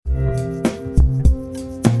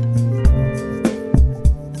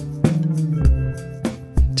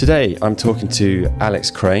Today, I'm talking to Alex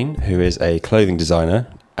Crane, who is a clothing designer,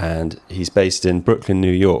 and he's based in Brooklyn,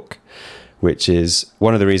 New York, which is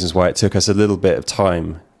one of the reasons why it took us a little bit of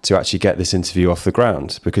time to actually get this interview off the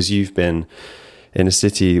ground, because you've been in a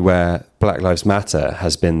city where Black Lives Matter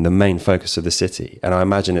has been the main focus of the city. And I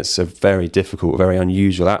imagine it's a very difficult, very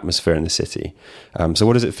unusual atmosphere in the city. So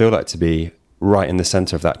what does it feel like to be right in the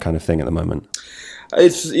center of that kind of thing at the moment?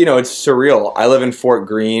 It's surreal. I live in Fort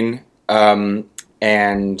Greene,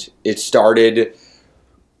 and it started...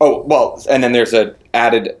 and then there's an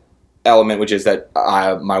added element, which is that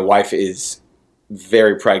my wife is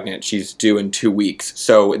very pregnant. She's due in 2 weeks.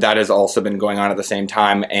 So that has also been going on at the same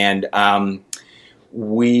time. And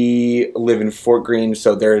we live in Fort Greene,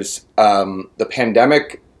 so there's the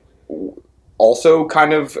pandemic also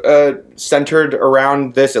kind of centered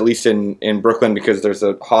around this, at least in Brooklyn, because there's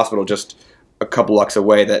a hospital just a couple blocks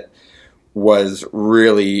away that was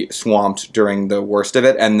really swamped during the worst of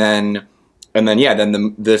it.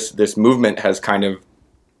 This movement has kind of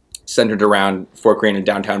centered around Fort Greene and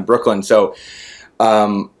downtown Brooklyn. So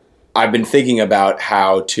I've been thinking about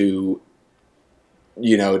how to,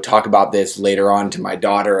 talk about this later on to my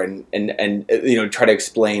daughter and try to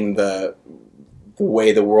explain the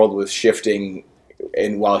way the world was shifting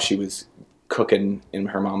while she was cooking in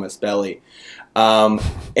her mama's belly. I'm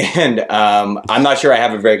not sure I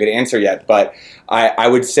have a very good answer yet, but I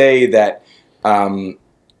would say that New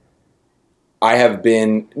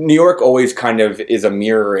York always kind of is a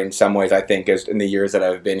mirror in some ways, I think, as in the years that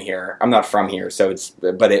I've been here. I'm not from here,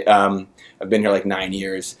 I've been here like 9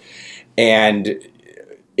 years, and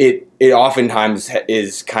it oftentimes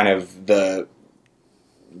is kind of the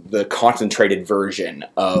concentrated version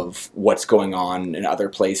of what's going on in other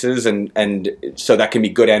places, and so that can be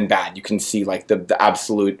good and bad. You can see like the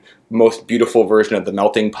absolute most beautiful version of the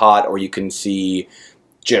melting pot, or you can see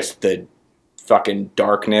just the fucking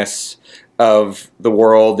darkness of the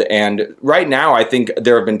world. And right now, I think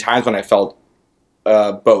there have been times when I felt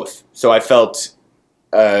both. So I felt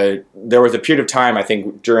there was a period of time, I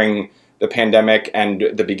think, during the pandemic and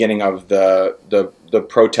the beginning of the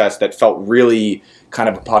protest that felt really kind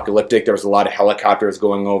of apocalyptic. There was a lot of helicopters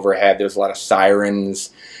going overhead. There was a lot of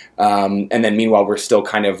sirens. And then meanwhile, we're still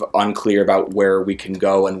kind of unclear about where we can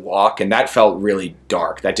go and walk. And that felt really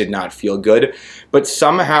dark. That did not feel good. But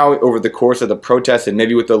somehow over the course of the protest, and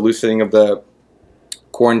maybe with the loosening of the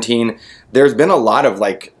quarantine, there's been a lot of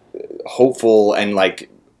like hopeful and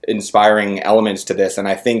like inspiring elements to this. And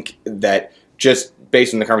I think that just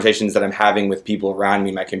based on the conversations that I'm having with people around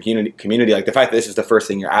me, my community, like the fact that this is the first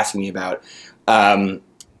thing you're asking me about,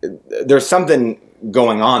 there's something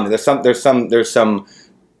going on. There's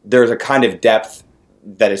a kind of depth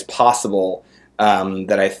that is possible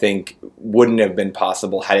that I think wouldn't have been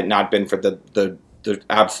possible had it not been for the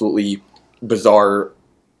absolutely bizarre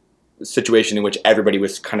situation in which everybody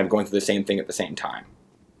was kind of going through the same thing at the same time,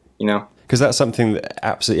 Because that's something that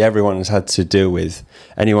absolutely everyone has had to deal with.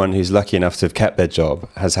 Anyone who's lucky enough to have kept their job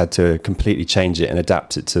has had to completely change it and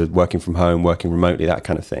adapt it to working from home, working remotely, that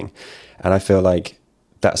kind of thing. And I feel like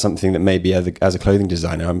that's something that maybe as a clothing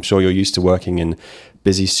designer, I'm sure you're used to working in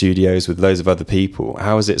busy studios with loads of other people.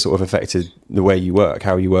 How has it sort of affected the way you work?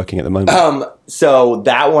 How are you working at the moment? So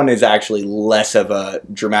that one is actually less of a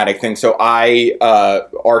dramatic thing. So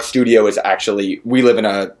our studio is actually, we live in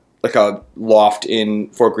a loft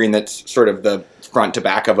in Fort Greene that's sort of the front to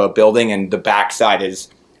back of a building, and the back side is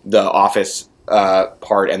the office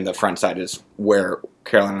part, and the front side is where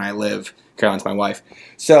Caroline and I live. Caroline's my wife.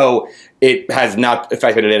 So it has not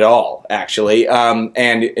affected it at all, actually. And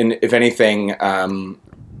if anything,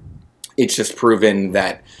 it's just proven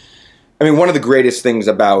that, one of the greatest things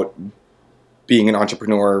about being an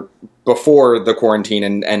entrepreneur before the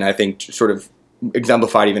quarantine, and I think sort of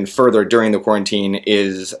exemplified even further during the quarantine,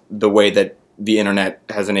 is the way that the internet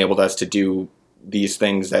has enabled us to do these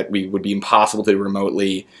things that we would be impossible to do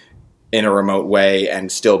remotely in a remote way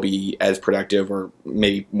and still be as productive or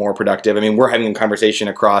maybe more productive. We're having a conversation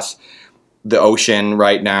across the ocean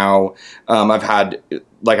right now. I've had,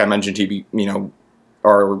 like I mentioned to you,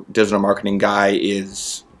 our digital marketing guy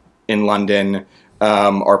is in London.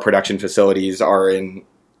 Our production facilities are in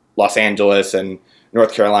Los Angeles and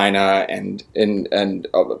North Carolina and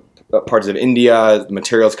parts of India. The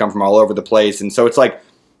materials come from all over the place. And so it's like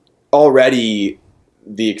already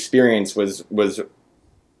the experience was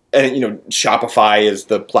and Shopify is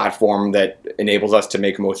the platform that enables us to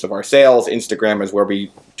make most of our sales. Instagram is where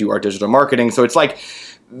we do our digital marketing. So it's like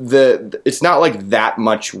it's not like that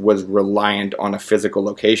much was reliant on a physical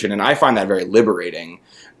location, and I find that very liberating.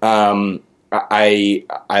 I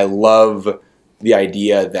love the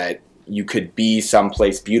idea that you could be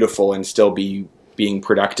someplace beautiful and still be being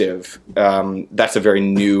productive. That's a very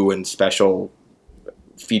new and special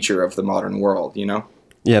feature of the modern world, you know?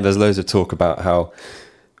 Yeah, there's loads of talk about how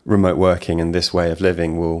remote working and this way of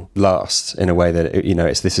living will last in a way that, you know,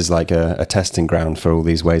 this is like a testing ground for all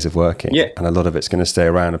these ways of working. Yeah. And a lot of it's going to stay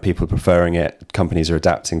around and people are preferring it. Companies are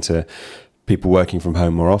adapting to people working from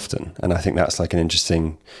home more often. And I think that's like an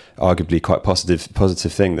interesting, arguably quite positive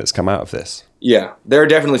thing that's come out of this. Yeah, there are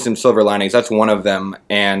definitely some silver linings. That's one of them.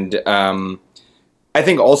 And I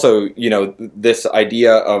think also, you know, this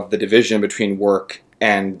idea of the division between work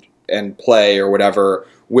and play or whatever,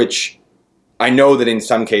 which I know that in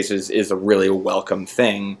some cases is a really welcome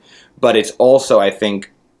thing, but it's also, I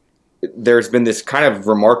think, there's been this kind of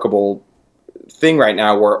remarkable thing right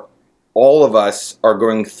now where all of us are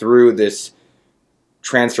going through this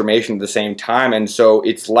transformation at the same time. And so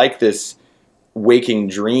it's like this waking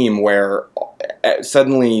dream where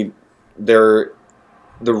suddenly the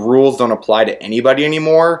rules don't apply to anybody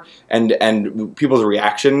anymore, and people's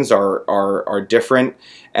reactions are different.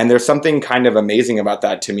 And there's something kind of amazing about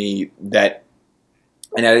that to me, that,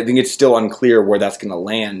 and I think it's still unclear where that's going to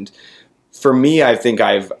land. For me, I think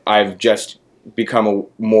I've just become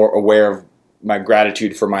more aware of my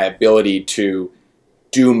gratitude for my ability to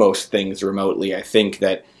do most things remotely. I think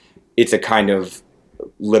that it's a kind of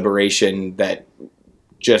liberation that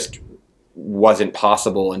just wasn't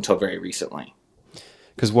possible until very recently.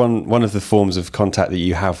 Because one of the forms of contact that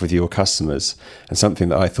you have with your customers, and something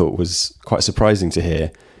that I thought was quite surprising to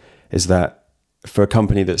hear, is that for a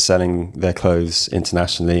company that's selling their clothes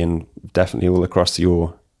internationally and definitely all across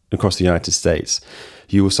the United States,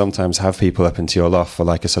 you will sometimes have people up into your loft for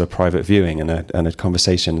like a sort of private viewing and a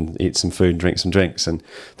conversation, and eat some food, drink some drinks, and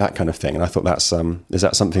that kind of thing. And I thought that's is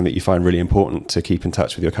that something that you find really important to keep in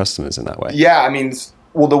touch with your customers in that way? Yeah, I mean,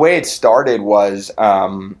 well, the way it started was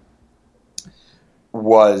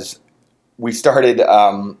we started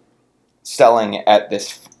selling at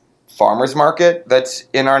this farmer's market that's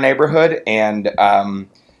in our neighborhood, and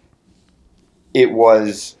it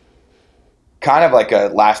was kind of like a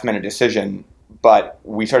last minute decision, but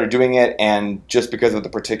we started doing it, and just because of the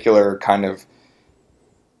particular kind of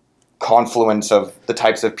confluence of the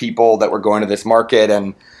types of people that were going to this market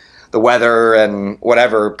and the weather and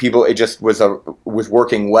whatever, it just was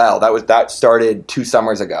working well. That started 2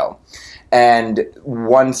 summers ago. And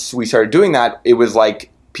once we started doing that, it was like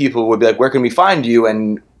people would be like, where can we find you?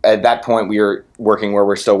 And at that point, we were working where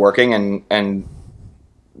we're still working, and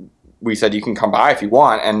we said, you can come by if you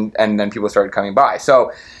want. And then people started coming by.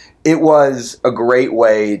 So it was a great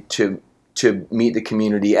way to meet the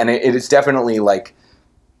community. And it is definitely like,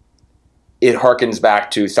 it harkens back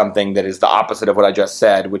to something that is the opposite of what I just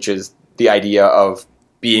said, which is the idea of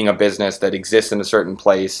being a business that exists in a certain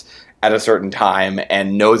place at a certain time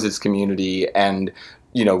and knows its community and,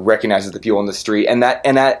 you know, recognizes the people in the street. And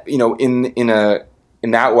that, you know,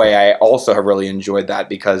 in that way, I also have really enjoyed that,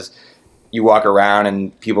 because you walk around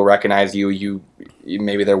and people recognize you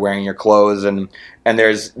maybe they're wearing your clothes, and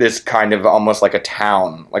there's this kind of almost like a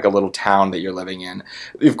town, like a little town that you're living in.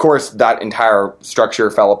 Of course, that entire structure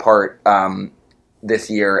fell apart this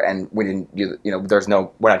year, and we didn't do, you know,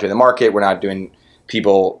 we're not doing the market, we're not doing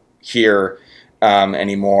people here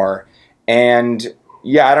anymore. And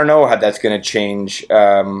yeah, I don't know how that's going to change.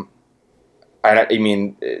 I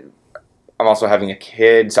mean, I'm also having a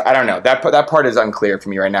kid, so I don't know. That part is unclear for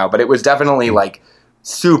me right now. But it was definitely like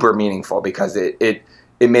super meaningful, because it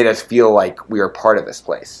made us feel like we were part of this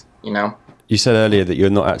place. You know. You said earlier that you're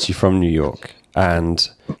not actually from New York, and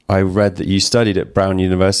I read that you studied at Brown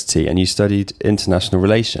University and you studied international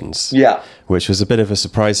relations. Yeah. Which was a bit of a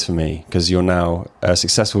surprise for me, because you're now a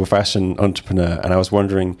successful fashion entrepreneur, and I was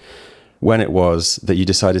wondering when it was that you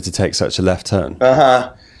decided to take such a left turn.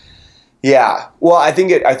 Yeah. Well, I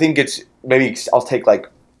think it's maybe I'll take like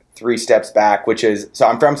 3 steps back, which is, so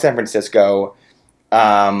I'm from San Francisco,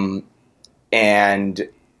 and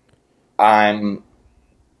I'm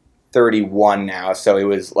 31 now. So it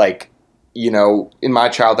was like, you know, in my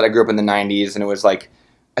childhood, I grew up in the 90s, and it was like,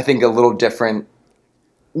 I think a little different,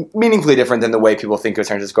 meaningfully different than the way people think of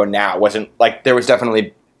San Francisco now. It wasn't like, there was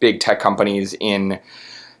definitely big tech companies in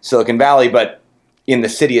Silicon Valley, but in the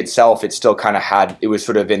city itself, it still kind of it was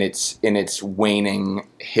sort of in its waning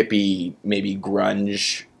hippie, maybe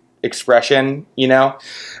grunge expression, you know?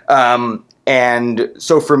 And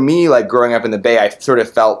so for me, like growing up in the Bay, I sort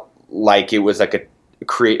of felt like it was like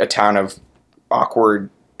a town of awkward,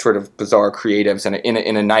 sort of bizarre creatives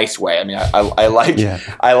in a nice way. I mean, I liked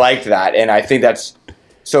that. And I think that's,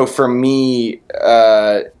 so for me,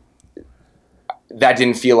 that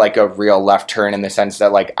didn't feel like a real left turn, in the sense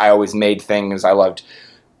that like I always made things. I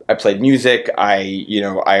played music. I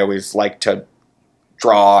always liked to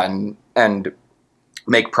draw and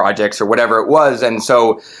make projects or whatever it was. And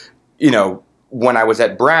so, when I was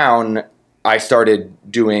at Brown, I started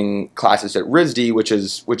doing classes at RISD, which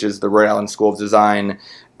is the Rhode Island School of Design,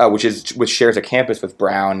 which shares a campus with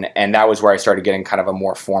Brown, and that was where I started getting kind of a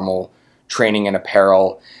more formal training in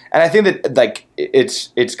apparel. And I think that like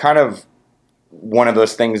it's kind of one of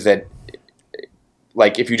those things that,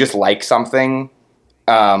 like, if you just like something,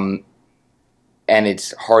 and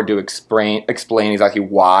it's hard to explain exactly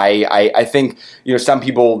why. I think some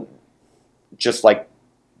people just like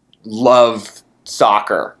love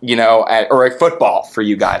soccer, or a football for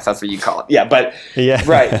you guys. That's what you call it. Yeah, but yeah,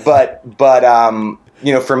 right. But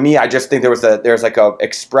for me, I just think there's like a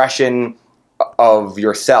expression of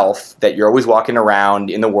yourself that you're always walking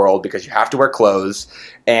around in the world because you have to wear clothes,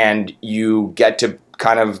 and you get to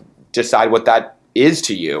kind of decide what that is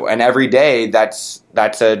to you. And every day, that's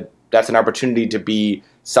an opportunity to be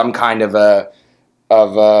some kind of a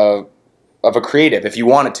creative, if you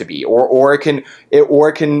want it to be, or it can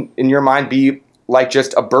in your mind be like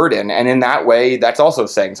just a burden, and in that way, that's also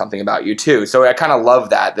saying something about you too. So I kind of love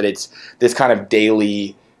that it's this kind of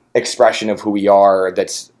daily expression of who we are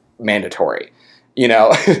that's mandatory,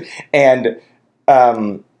 and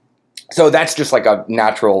so that's just like a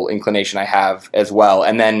natural inclination I have as well.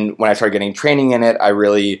 And then when I started getting training in it, I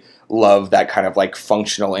really love that kind of like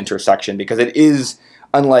functional intersection, because it is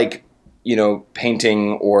unlike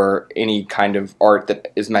painting or any kind of art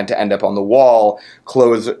that is meant to end up on the wall.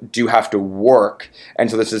 Clothes do have to work.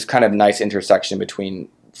 And so this is kind of nice intersection between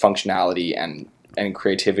functionality and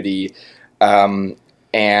creativity. And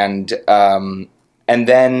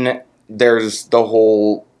then there's the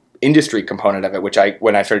whole industry component of it, which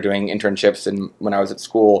when I started doing internships and when I was at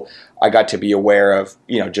school, I got to be aware of,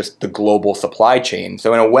 just the global supply chain.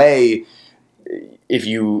 So in a way, if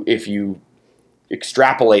you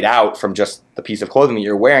extrapolate out from just the piece of clothing that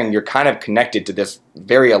you're wearing, you're kind of connected to this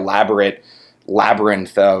very elaborate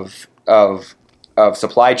labyrinth of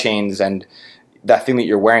supply chains, and that thing that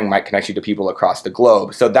you're wearing might connect you to people across the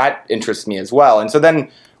globe. So that interests me as well. And so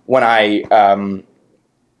then when I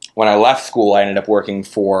left school, I ended up working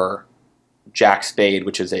for Jack Spade,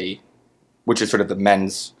 which is sort of the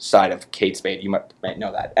men's side of Kate Spade. You might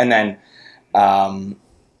know that. And then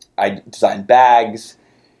I designed bags,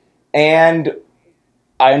 and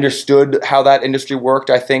I understood how that industry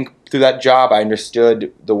worked, I think, through that job. I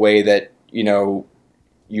understood the way that, you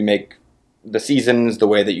make the seasons, the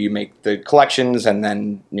way that you make the collections, and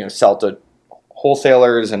then, sell to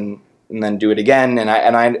wholesalers and then do it again. And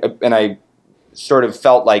I sort of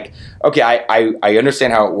felt like, okay, I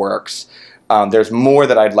understand how it works. There's more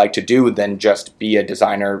that I'd like to do than just be a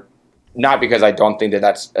designer, not because I don't think that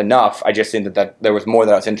that's enough. I just think that there was more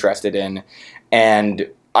that I was interested in. And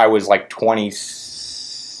I was like 26.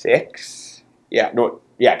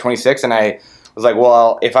 26. And I was like,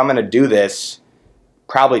 well, if I'm going to do this,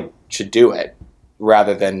 probably should do it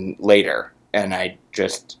rather than later. And I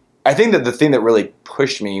think that the thing that really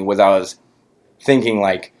pushed me was I was thinking,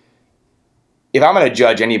 like, if I'm going to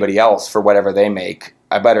judge anybody else for whatever they make,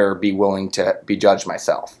 I better be willing to be judged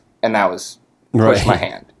myself. And that was push my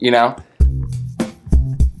hand,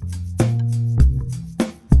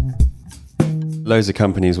 Loads of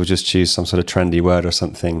companies will just choose some sort of trendy word or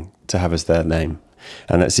something to have as their name,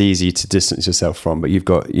 and that's easy to distance yourself from. But you've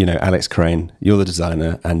got, Alex Crane, you're the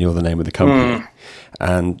designer and you're the name of the company.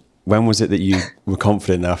 And when was it that you were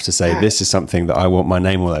confident enough to say, this is something that I want my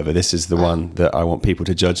name all over? This is the one that I want people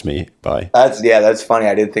to judge me by. That's funny.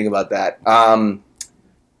 I didn't think about that.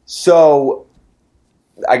 So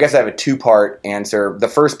I guess I have a two-part answer. The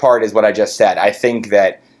first part is what I just said. I think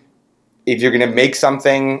that if you're going to make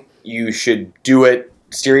something, you should do it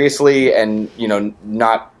seriously and,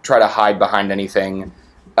 not try to hide behind anything,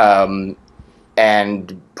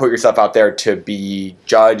 and put yourself out there to be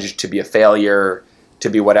judged, to be a failure, to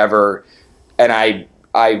be whatever. And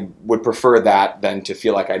I would prefer that than to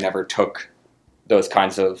feel like I never took those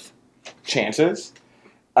kinds of chances.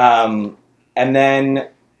 And then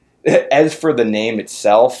as for the name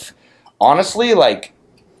itself, honestly, like,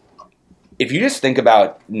 if you just think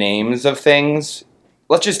about names of things,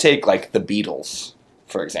 let's just take like the Beatles,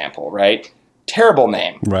 for example, right? Terrible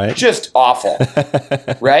name. Right. Just awful.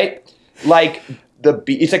 Right? Like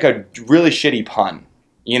it's like a really shitty pun,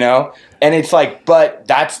 And it's like, but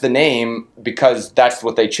that's the name because that's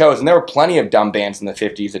what they chose. And there were plenty of dumb bands in the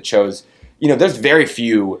 50s that chose, there's very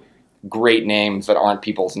few great names that aren't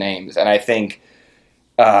people's names. And I think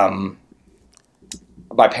my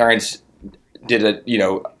parents did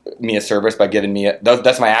me a service by giving me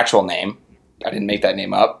that's my actual name. I didn't make that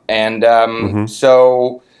name up. And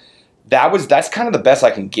so that's kind of the best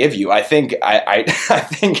I can give you. I think I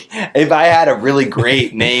think if I had a really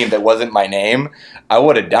great name that wasn't my name, I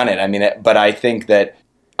would have done it. I mean, but I think that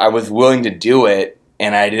I was willing to do it,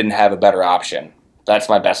 and I didn't have a better option. That's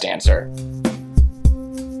my best answer.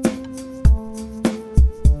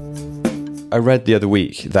 I read the other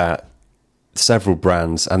week that several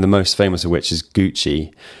brands, and the most famous of which is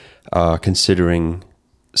Gucci, are considering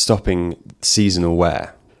stopping seasonal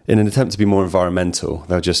wear. In an attempt to be more environmental,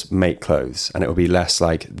 they'll just make clothes, and it will be less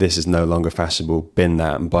like, this is no longer fashionable, bin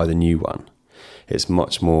that and buy the new one. It's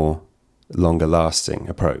much more longer lasting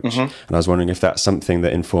approach. Mm-hmm. And I was wondering if that's something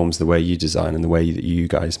that informs the way you design and the way that you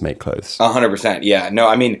guys make clothes. 100%. Yeah. No,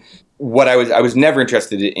 I mean, I was never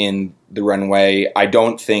interested in the runway. I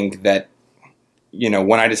don't think that,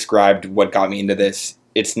 when I described what got me into this,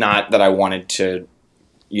 it's not that I wanted to,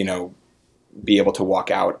 be able to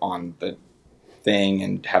walk out on the thing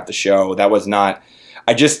and have the show. That was not.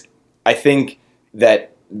 I think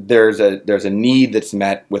that there's a need that's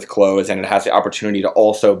met with clothes, and it has the opportunity to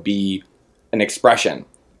also be an expression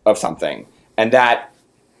of something, and that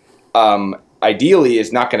ideally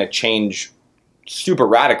is not going to change super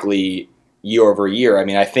radically year over year. I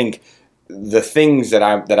mean, I think the things that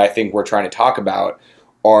I think we're trying to talk about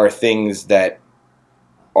are things that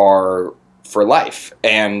are for life,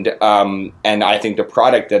 and I think the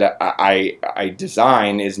product that I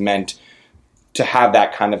design is meant to have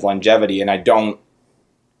that kind of longevity, and I don't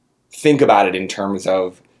think about it in terms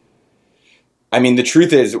of. I mean, the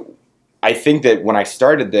truth is, I think that when I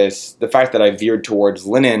started this, the fact that I veered towards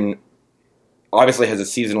linen obviously has a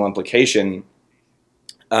seasonal implication,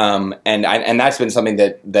 and that's been something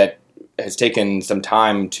that has taken some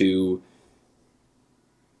time to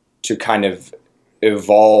kind of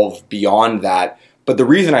evolve beyond that. But the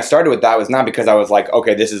reason I started with that was not because I was like,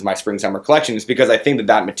 okay, this is my spring summer collection. It's because I think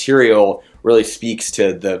that material really speaks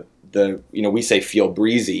to the we say feel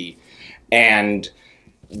breezy, and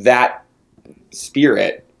that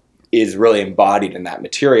spirit is really embodied in that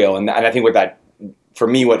material. And I think for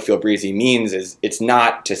me, what feel breezy means is it's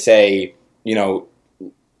not to say,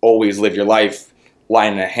 always live your life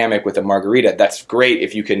lying in a hammock with a margarita. That's great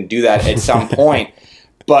if you can do that at some point.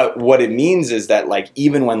 But what it means is that, like,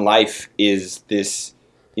 even when life is this,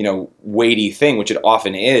 weighty thing, which it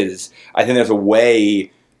often is, I think there's a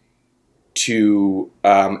way to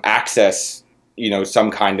access,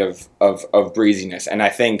 some kind of breeziness. And I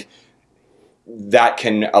think that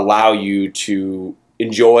can allow you to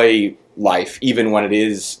enjoy life even when it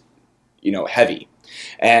is, heavy.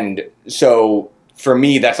 And so for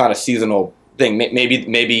me, that's not a seasonal thing.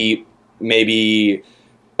 Maybe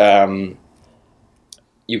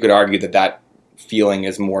you could argue that feeling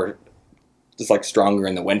is more just like stronger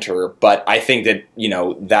in the winter, but I think that,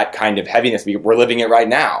 that kind of heaviness, we're living it right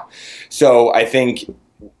now. So I think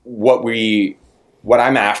what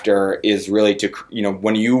I'm after is really to,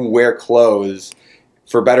 when you wear clothes,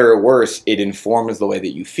 for better or worse, it informs the way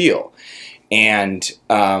that you feel. And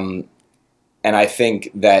I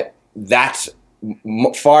think that that's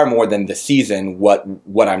far more than the season,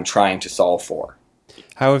 what I'm trying to solve for.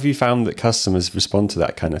 How have you found that customers respond to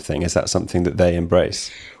that kind of thing? Is that something that they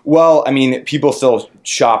embrace? Well, I mean, people still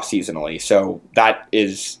shop seasonally, so that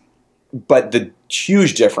is, but the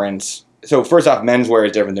huge difference, so first off, menswear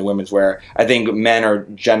is different than women's wear. I think men are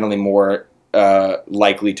generally more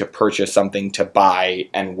likely to purchase something to buy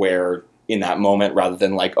and wear in that moment rather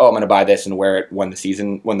than like, oh, I'm going to buy this and wear it when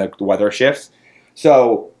the weather shifts.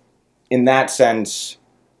 So in that sense,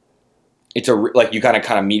 it's you kind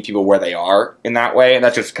of meet people where they are in that way, and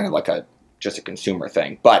that's just kind of like a consumer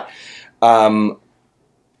thing. But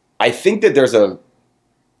I think that there's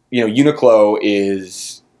Uniqlo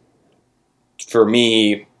is, for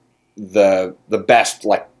me, the best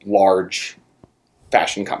like large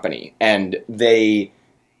fashion company, and they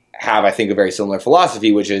have, I think, a very similar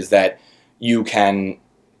philosophy, which is that you don't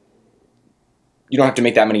have to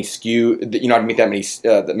make that many you don't have to make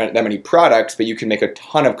that many products, but you can make a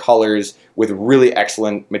ton of colors with really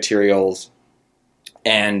excellent materials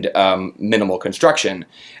and minimal construction.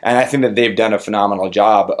 And I think that they've done a phenomenal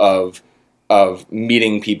job of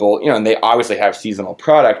meeting people. And they obviously have seasonal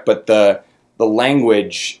product, but the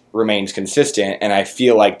language remains consistent. And I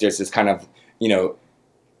feel like there's this kind of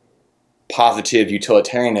positive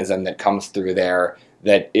utilitarianism that comes through there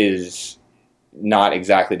that is not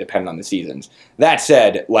exactly dependent on the seasons. That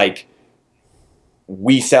said, like,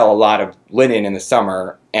 we sell a lot of linen in the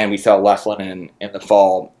summer and we sell less linen in the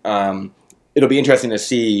fall. It'll be interesting to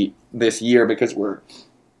see this year because we're,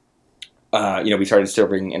 we started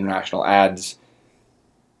serving international ads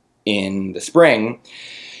in the spring.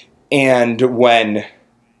 And when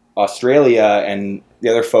Australia and the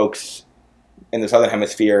other folks in the Southern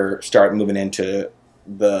Hemisphere start moving into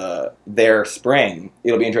their spring,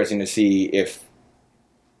 it'll be interesting to see if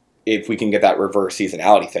we can get that reverse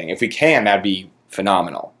seasonality thing. If we can, that'd be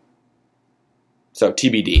phenomenal. So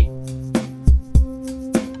TBD.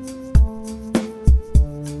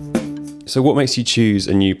 So what makes you choose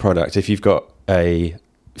a new product? If you've got a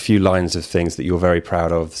few lines of things that you're very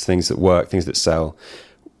proud of, things that work, things that sell,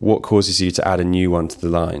 what causes you to add a new one to the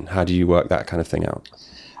line? How do you work that kind of thing out?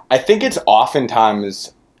 I think it's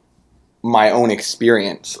oftentimes my own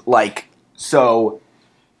experience. So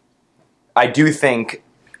I do think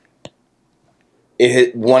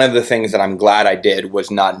one of the things that I'm glad I did was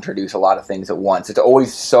not introduce a lot of things at once. It's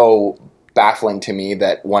always so baffling to me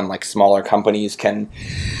that smaller companies can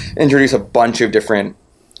introduce a bunch of different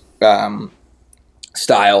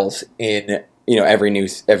styles in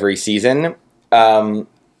every season, and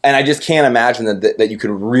I just can't imagine that you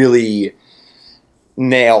could really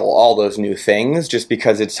nail all those new things just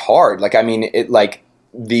because it's hard.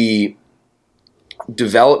 The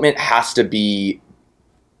development has to be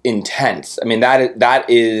intense. I mean, that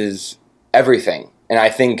is everything, and I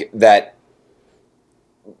think that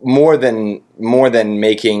more than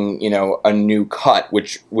making a new cut,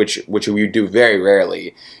 which we do very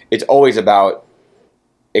rarely, it's always about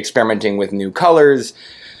experimenting with new colors,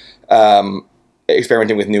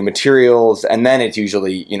 experimenting with new materials, and then it's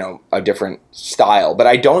usually a different style. But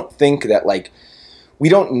I don't think that we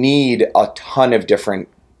don't need a ton of different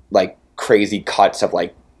crazy cuts of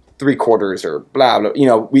 3/4 or blah blah.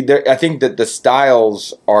 I think that the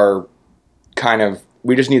styles are kind of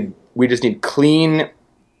we just need clean,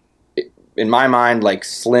 in my mind,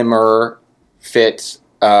 slimmer fits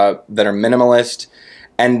that are minimalist,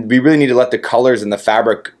 and we really need to let the colors and the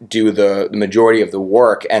fabric do the majority of the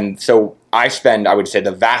work. And so I spend, I would say,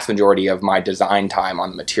 the vast majority of my design time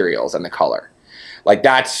on the materials and the color.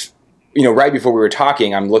 That's, right before we were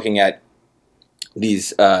talking, I'm looking at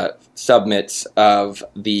these submits of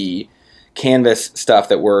the canvas stuff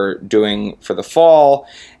that we're doing for the fall,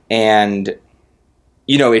 and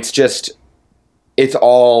it's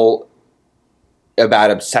all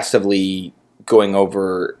about obsessively going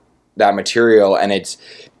over that material, and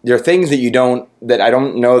there are things that I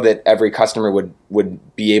don't know that every customer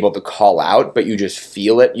would be able to call out, but you just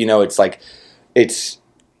feel it.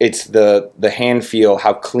 It's the hand feel,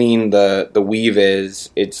 how clean the weave is.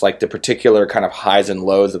 It's the particular kind of highs and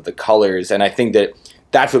lows of the colors, and I think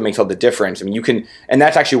that's what makes all the difference. I mean, and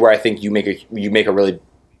that's actually where I think you make a really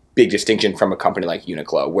big distinction from a company like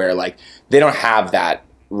Uniqlo, where they don't have that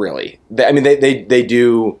really. They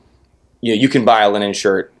do. You can buy a linen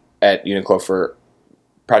shirt at Uniqlo for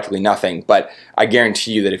practically nothing, but I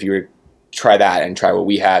guarantee you that if you were to try that and try what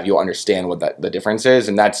we have, you'll understand what the difference is,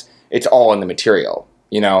 and it's all in the material.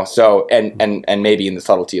 So and maybe in the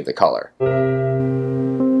subtlety of the color.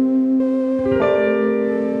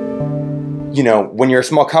 When you're a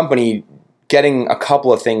small company, getting a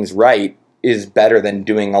couple of things right is better than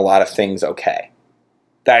doing a lot of things okay.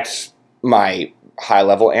 That's my high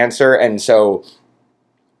level answer. And so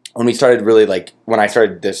when we started when I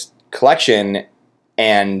started this collection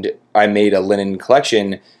and I made a linen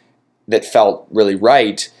collection that felt really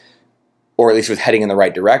right, or at least was heading in the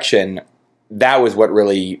right direction, that was what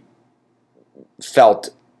really felt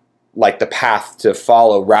like the path to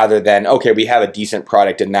follow, rather than, okay, we have a decent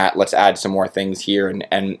product in that, let's add some more things here.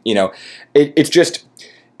 And it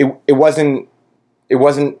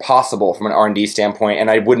wasn't possible from an R&D standpoint, and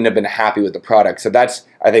I wouldn't have been happy with the product. So that's,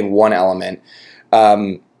 I think, one element.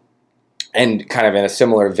 And kind of in a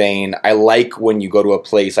similar vein, I like when you go to a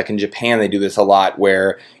place, like in Japan, they do this a lot,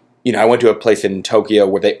 where, I went to a place in Tokyo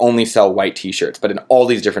where they only sell white t-shirts, but in all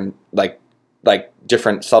these different,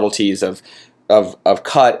 different subtleties of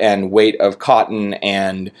cut and weight of cotton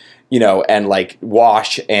and, and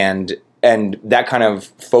wash and that kind of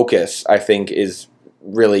focus, I think, is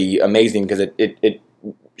really amazing, because it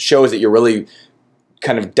shows that you're really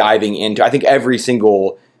kind of diving into, I think every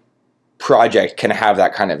single project can have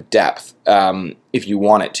that kind of depth if you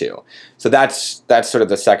want it to. So that's sort of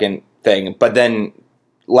the second thing. But then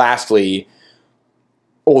lastly,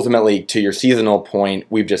 ultimately, to your seasonal point,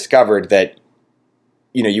 we've discovered that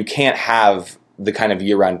you can't have the kind of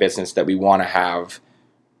year-round business that we want to have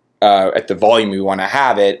at the volume we want to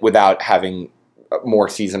have it without having more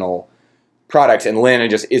seasonal products. And linen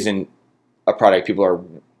just isn't a product people are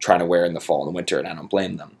trying to wear in the fall and the winter, and I don't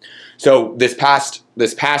blame them. So this past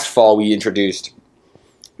fall, we introduced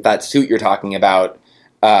that suit you're talking about,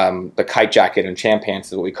 the kite jacket and champ pants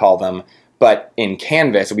is what we call them, but in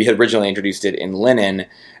canvas. We had originally introduced it in linen,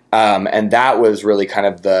 and that was really kind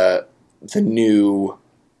of the new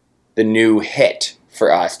hit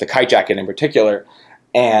for us, the kite jacket in particular.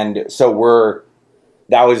 And so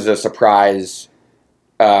that was a surprise,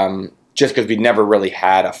 just because we'd never really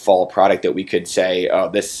had a fall product that we could say, oh,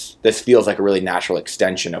 this feels like a really natural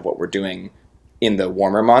extension of what we're doing in the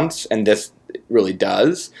warmer months, and this really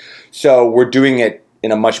does. So we're doing it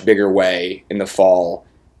in a much bigger way in the fall,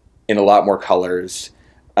 in a lot more colors,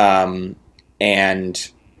 and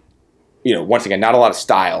once again, not a lot of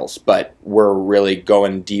styles, but we're really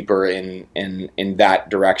going deeper in that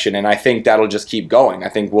direction, and I think that'll just keep going. I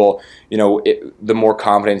think the more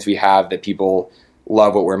confidence we have that people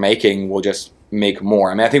love what we're making, we'll just make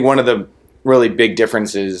more. I mean, I think one of the really big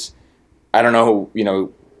differences, I don't know,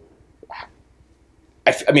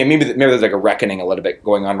 maybe there's like a reckoning a little bit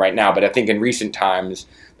going on right now, but I think in recent times,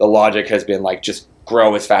 the logic has been like, just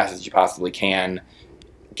grow as fast as you possibly can,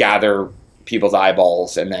 gather people's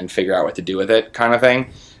eyeballs, and then figure out what to do with it, kind of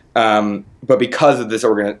thing. But because of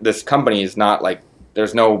this company is not like,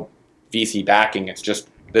 there's no VC backing, it's just,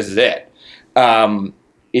 this is it.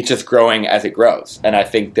 It's just growing as it grows. And I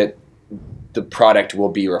think that the product will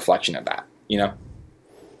be a reflection of that,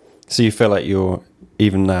 So you feel like you're,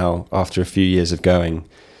 even now, after a few years of going,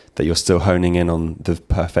 that you're still honing in on the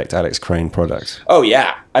perfect Alex Crane product? Oh,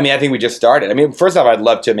 yeah. I mean, I think we just started. I mean, first off, I'd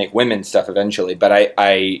love to make women's stuff eventually, but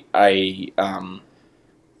I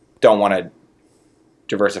don't want to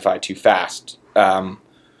diversify too fast. And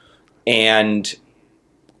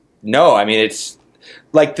no, I mean, it's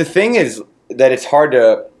like, the thing is that it's hard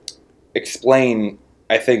to explain.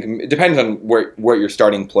 I think it depends on where your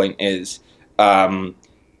starting point is.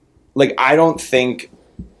 Like, I don't think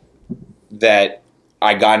that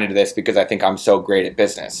I got into this because I think I'm so great at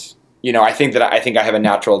business. I think I have a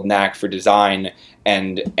natural knack for design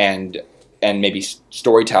and maybe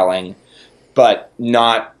storytelling, but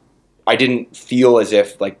not. I didn't feel as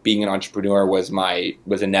if like being an entrepreneur was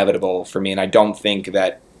inevitable for me, and I don't think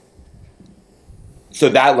that. So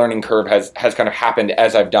that learning curve has kind of happened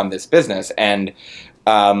as I've done this business, and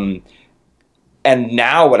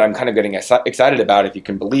now what I'm kind of getting excited about, if you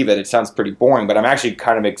can believe it, it sounds pretty boring, but I'm actually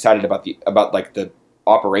kind of excited about the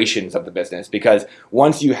operations of the business, because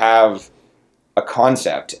once you have a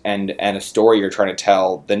concept and a story you're trying to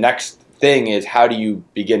tell, the next thing is, how do you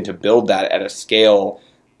begin to build that at a scale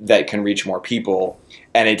that can reach more people?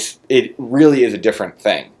 And it really is a different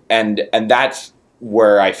thing, and that's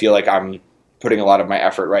where I feel like I'm putting a lot of my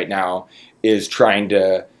effort right now, is trying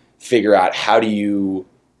to figure out, how do you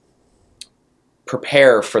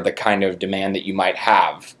prepare for the kind of demand that you might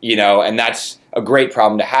have, and that's a great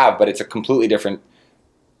problem to have, but it's a completely different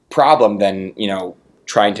problem than,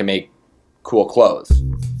 trying to make cool clothes.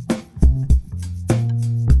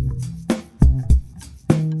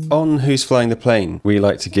 On Who's Flying the Plane, we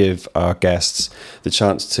like to give our guests the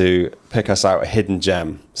chance to pick us out a hidden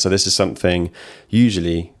gem. So this is something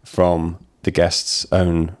usually from the guest's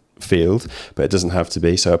own field, but it doesn't have to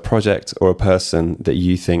be. So a project or a person that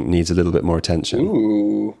you think needs a little bit more attention.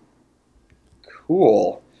 Ooh,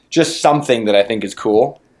 cool. Just something that I think is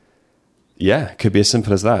cool. Yeah, it could be as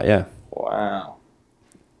simple as that, yeah. Wow.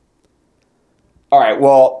 All right,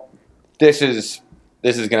 well, this is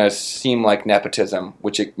going to seem like nepotism,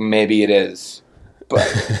 which maybe it is,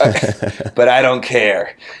 but but I don't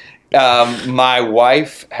care. My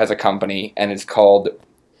wife has a company, and it's called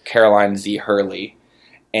Caroline Z. Hurley,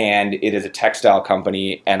 and it is a textile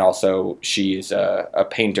company, and also she's a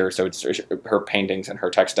painter, so it's her paintings and her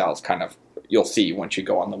textiles kind of, you'll see once you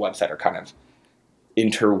go on the website, are kind of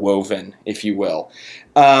interwoven, if you will.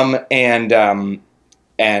 And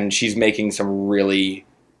she's making some really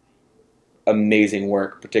amazing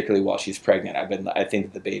work, particularly while she's pregnant. I think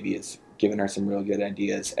that the baby has given her some real good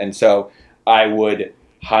ideas. And so I would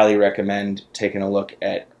highly recommend taking a look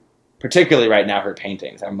at, particularly right now, her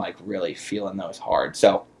paintings. I'm like really feeling those hard.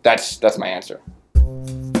 So that's my answer.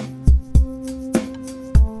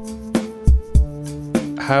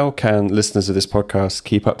 How can listeners of this podcast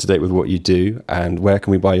keep up to date with what you do, and where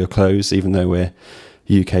can we buy your clothes, even though we're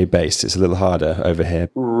UK based? It's a little harder over here.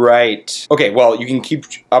 Right. Okay, well, you can keep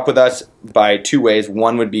up with us by two ways.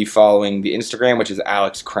 One would be following the Instagram, which is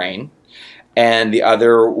Alex Crane. And the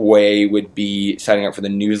other way would be signing up for the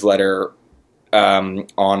newsletter on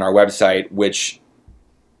our website, which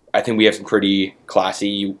I think we have some pretty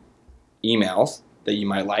classy emails that you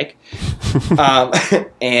might like.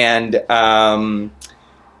 And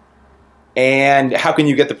how can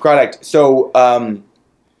you get the product? So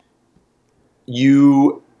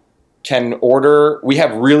you can order. We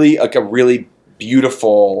have really a really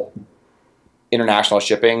beautiful international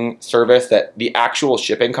shipping service that the actual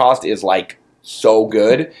shipping cost is like so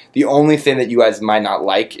good. The only thing that you guys might not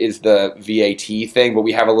like is the VAT thing, but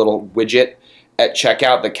we have a little widget at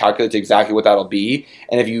checkout that calculates exactly what that'll be.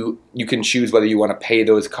 And if you can choose whether you want to pay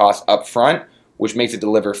those costs up front, which makes it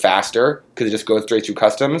deliver faster because it just goes straight through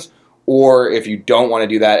customs, or if you don't want to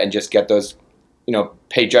do that and just get those,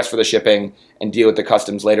 pay just for the shipping and deal with the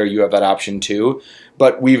customs later, you have that option too.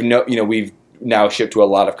 But we've now shipped to a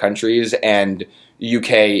lot of countries, and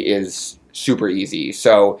UK is super easy.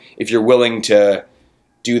 So if you're willing to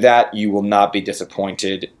do that, you will not be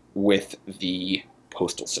disappointed with the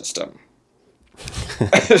postal system.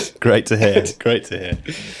 Great to hear. Great to hear.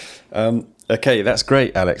 Okay, that's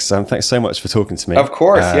great, Alex. Thanks so much for talking to me. Of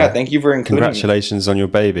course, Thank you for including Congratulations on your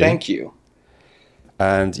baby. Thank you.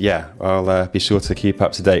 And I'll be sure to keep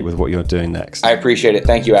up to date with what you're doing next. I appreciate it.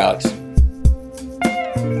 Thank you, Alex.